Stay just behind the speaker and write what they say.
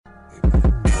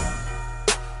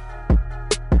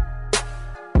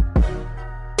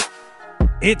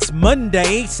It's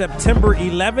Monday, September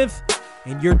 11th,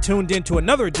 and you're tuned into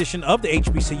another edition of the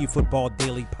HBCU Football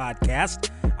Daily Podcast.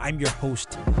 I'm your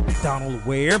host, Donald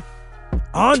Ware.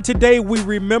 On today, we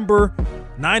remember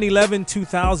 9/11,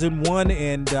 2001,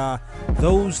 and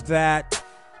those that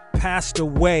passed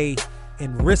away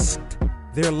and risked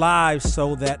their lives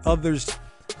so that others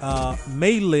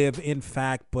may live, in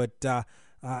fact. But, that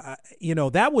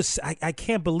was, I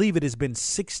can't believe it has been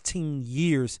 16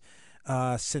 years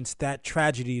since that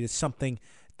tragedy. Is something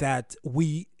that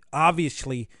we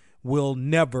obviously will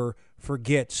never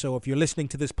forget. So if you're listening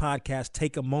to this podcast,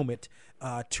 take a moment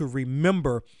to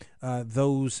remember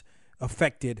those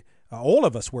affected. All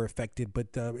of us were affected,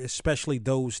 but especially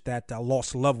those that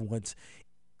lost loved ones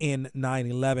in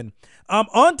 9/11.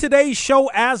 On today's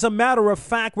show, as a matter of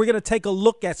fact, we're going to take a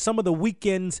look at some of the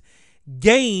weekend's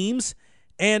games,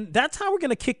 and that's how we're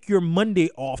going to kick your Monday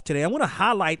off today. I want to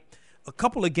highlight a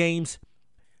couple of games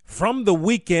from the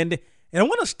weekend, and I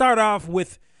want to start off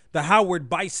with the Howard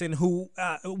Bison, who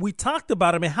we talked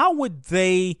about them, and how would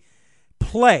they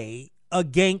play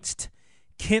against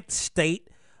Kent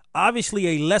State? Obviously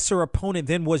a lesser opponent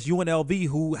than was UNLV,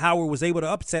 who Howard was able to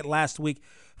upset last week,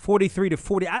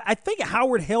 43-40. I think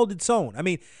Howard held its own. I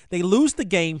mean, they lose the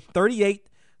game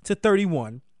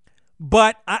 38-31,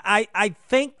 but I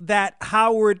think that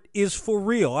Howard is for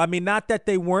real. I mean, not that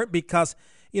they weren't, because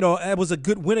it was a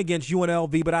good win against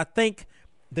UNLV, but I think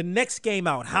the next game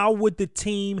out, how would the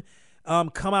team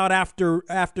come out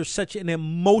after such an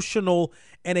emotional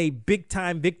and a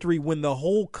big-time victory when the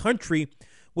whole country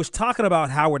was talking about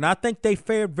Howard? And I think they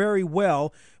fared very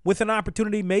well, with an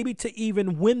opportunity maybe to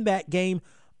even win that game,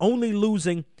 only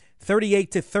losing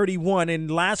 38-31.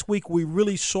 And last week we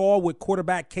really saw what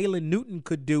quarterback Kalen Newton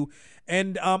could do.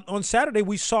 And on Saturday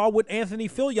we saw what Anthony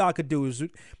Filion could do. It was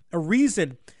a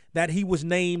reason that he was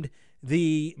named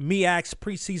the MEAC's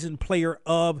preseason player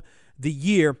of the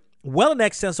year, well in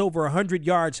excess over 100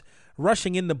 yards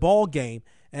rushing in the ball game.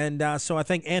 And so I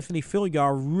think Anthony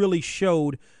Filion really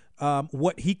showed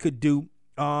what he could do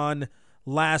on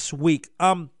last week.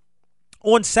 On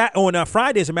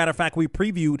Friday, as a matter of fact, we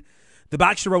previewed the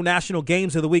Boxer Row National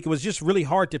Games of the week. It was just really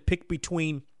hard to pick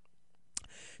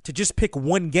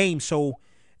one game. So,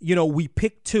 we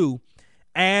picked two.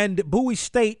 And Bowie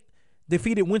State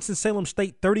defeated Winston-Salem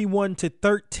State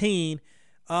 31-13.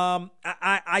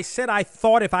 I said I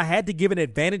thought if I had to give an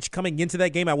advantage coming into that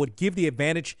game, I would give the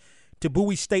advantage to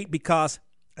Bowie State, because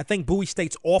I think Bowie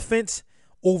State's offense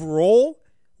overall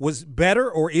was better,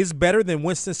 or is better, than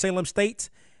Winston-Salem State's.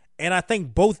 And I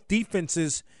think both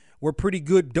defenses were pretty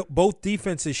good. Both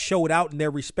defenses showed out in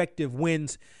their respective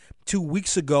wins 2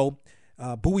 weeks ago.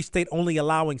 Bowie State only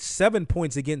allowing 7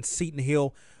 points against Seton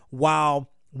Hill, while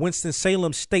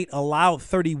Winston-Salem State allowed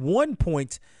 31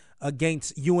 points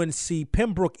against UNC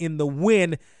Pembroke in the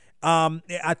win.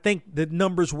 I think the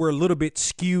numbers were a little bit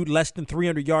skewed, less than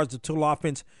 300 yards of total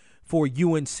offense for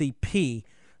UNCP.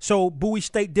 So Bowie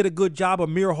State did a good job.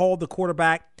 Amir Hall, the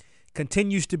quarterback,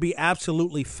 continues to be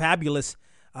absolutely fabulous.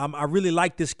 I really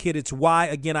like this kid. It's why,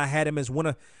 again, I had him as one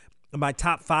of my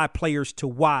top 5 players to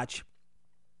watch.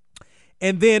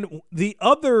 And then the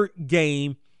other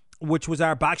game, which was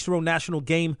our Boxer Row National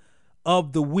Game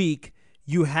of the week,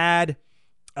 you had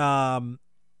Albany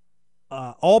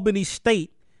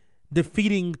State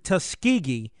defeating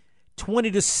Tuskegee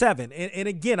 20-7. And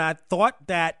again, I thought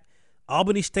that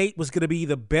Albany State was going to be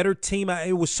the better team.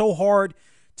 It was so hard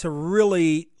to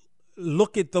really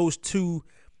look at those two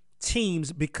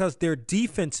teams because their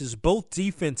defenses, both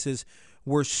defenses,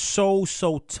 were so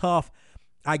tough.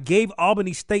 I gave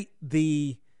Albany State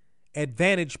the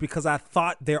advantage because I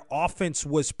thought their offense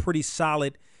was pretty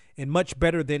solid and much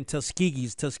better than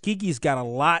Tuskegee's. Tuskegee's got a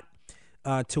lot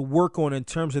to work on in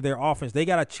terms of their offense. They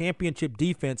got a championship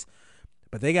defense,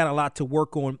 but they got a lot to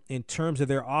work on in terms of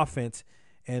their offense,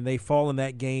 and they fall in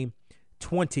that game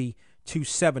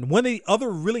 20-7. One of the other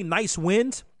really nice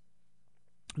wins,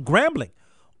 Grambling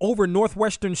over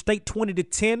Northwestern State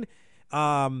 20-10.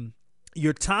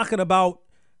 You're talking about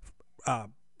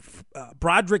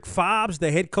Broderick Fobbs,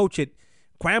 the head coach at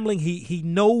Grambling. He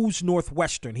knows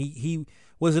Northwestern. He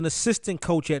was an assistant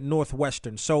coach at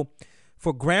Northwestern. So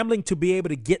for Grambling to be able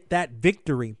to get that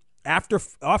victory after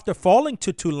falling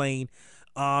to Tulane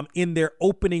in their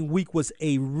opening week was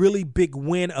a really big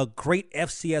win, a great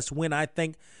FCS win, I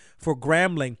think, for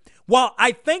Grambling. Well,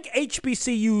 I think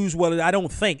HBCUs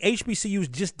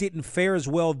just didn't fare as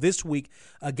well this week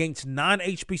against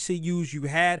non-HBCUs. You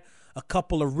had a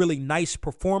couple of really nice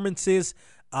performances,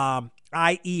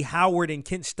 i.e. Howard and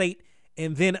Kent State,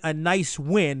 and then a nice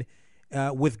win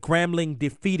with Grambling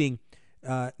defeating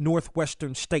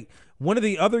Northwestern State. One of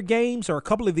the other games, or a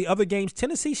couple of the other games,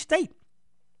 Tennessee State.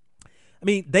 I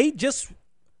mean, they just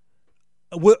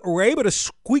were able to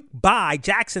squeak by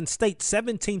Jackson State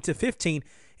 17-15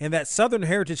 in that Southern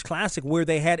Heritage Classic, where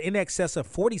they had in excess of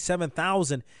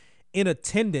 47,000 in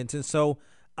attendance. And so,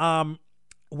 wow,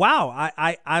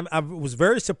 I was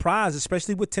very surprised,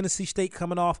 especially with Tennessee State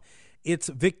coming off its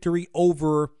victory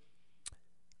over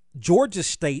Georgia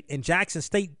State and Jackson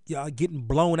State getting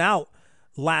blown out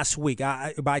last week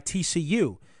by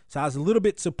TCU. So I was a little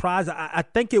bit surprised. I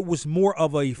think it was more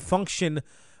of a function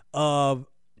of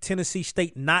Tennessee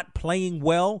State not playing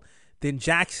well than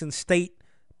Jackson State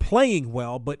playing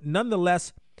well. But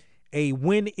nonetheless, a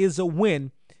win is a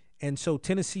win. And so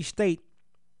Tennessee State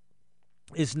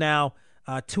is now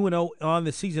 2-0 on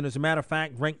the season. As a matter of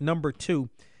fact, ranked number 2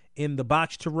 in the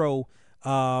Box to Row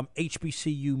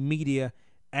HBCU media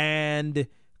and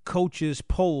coaches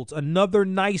polls. Another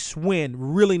nice win,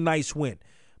 really nice win.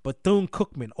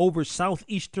 Bethune-Cookman over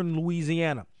Southeastern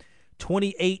Louisiana,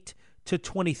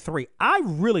 28-23. I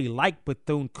really like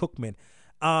Bethune-Cookman.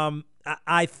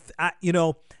 I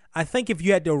think if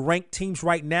you had to rank teams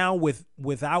right now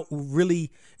without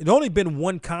really, it only been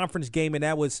one conference game, and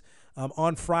that was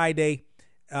on Friday,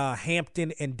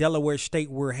 Hampton and Delaware State,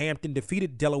 where Hampton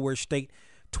defeated Delaware State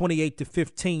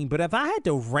 28-15. But if I had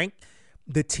to rank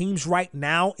the teams right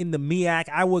now in the MEAC,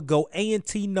 I would go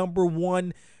A&T number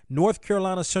 1, North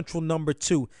Carolina Central number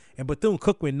 2, and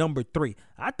Bethune-Cookman number 3.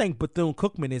 I think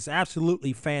Bethune-Cookman is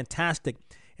absolutely fantastic,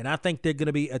 and I think they're going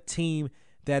to be a team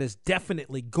that is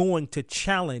definitely going to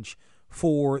challenge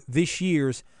for this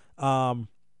year's MEAC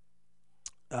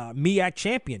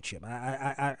championship.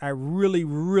 I really,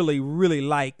 really, really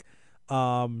like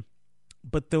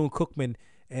Bethune-Cookman,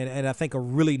 and I think a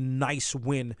really nice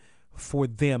win for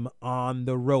them on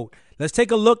the road. Let's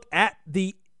take a look at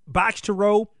the Box to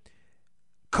Row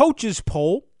coaches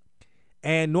poll,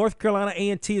 and North Carolina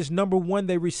A&T is number 1.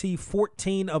 They received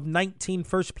 14 of 19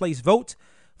 first-place votes,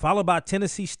 followed by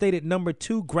Tennessee State at number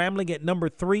 2, Grambling at number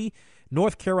 3,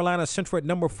 North Carolina Central at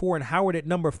number 4, and Howard at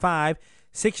number 5.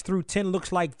 6 through 10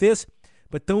 looks like this: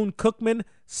 Bethune-Cookman,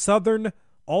 Southern,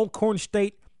 Alcorn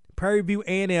State, Prairie View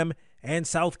A&M, and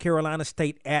South Carolina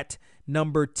State at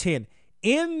number 10.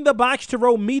 In the Box to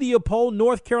Row media poll,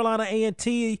 North Carolina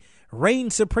A&T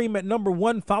reigns supreme at number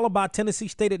 1, followed by Tennessee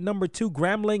State at number 2,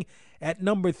 Grambling at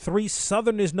number 3,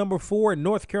 Southern is number 4, and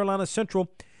North Carolina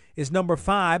Central is number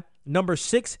 5. Number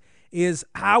 6 is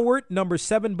Howard. Number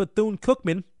 7,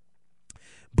 Bethune-Cookman.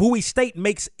 Bowie State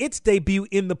makes its debut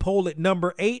in the poll at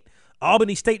number 8.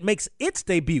 Albany State makes its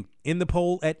debut in the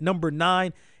poll at number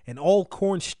 9. And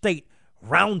Alcorn State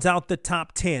rounds out the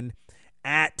top 10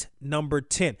 at number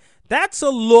 10. That's a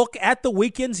look at the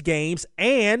weekend's games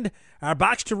and our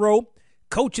Box to Row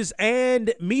coaches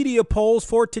and media polls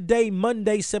for today,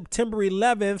 Monday, September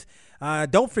 11th.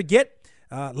 Don't forget,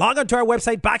 log on to our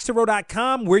website,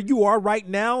 boxtorow.com, where you are right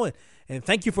now. And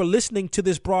thank you for listening to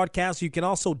this broadcast. You can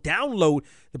also download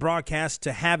the broadcast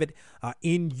to have it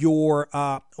in your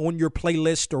on your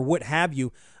playlist or what have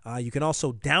you. You can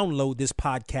also download this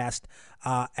podcast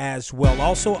as well.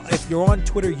 Also, if you're on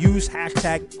Twitter, use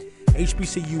hashtag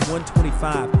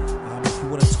HBCU125 if you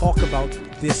want to talk about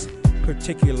this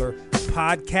particular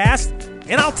podcast.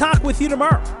 And I'll talk with you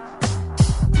tomorrow.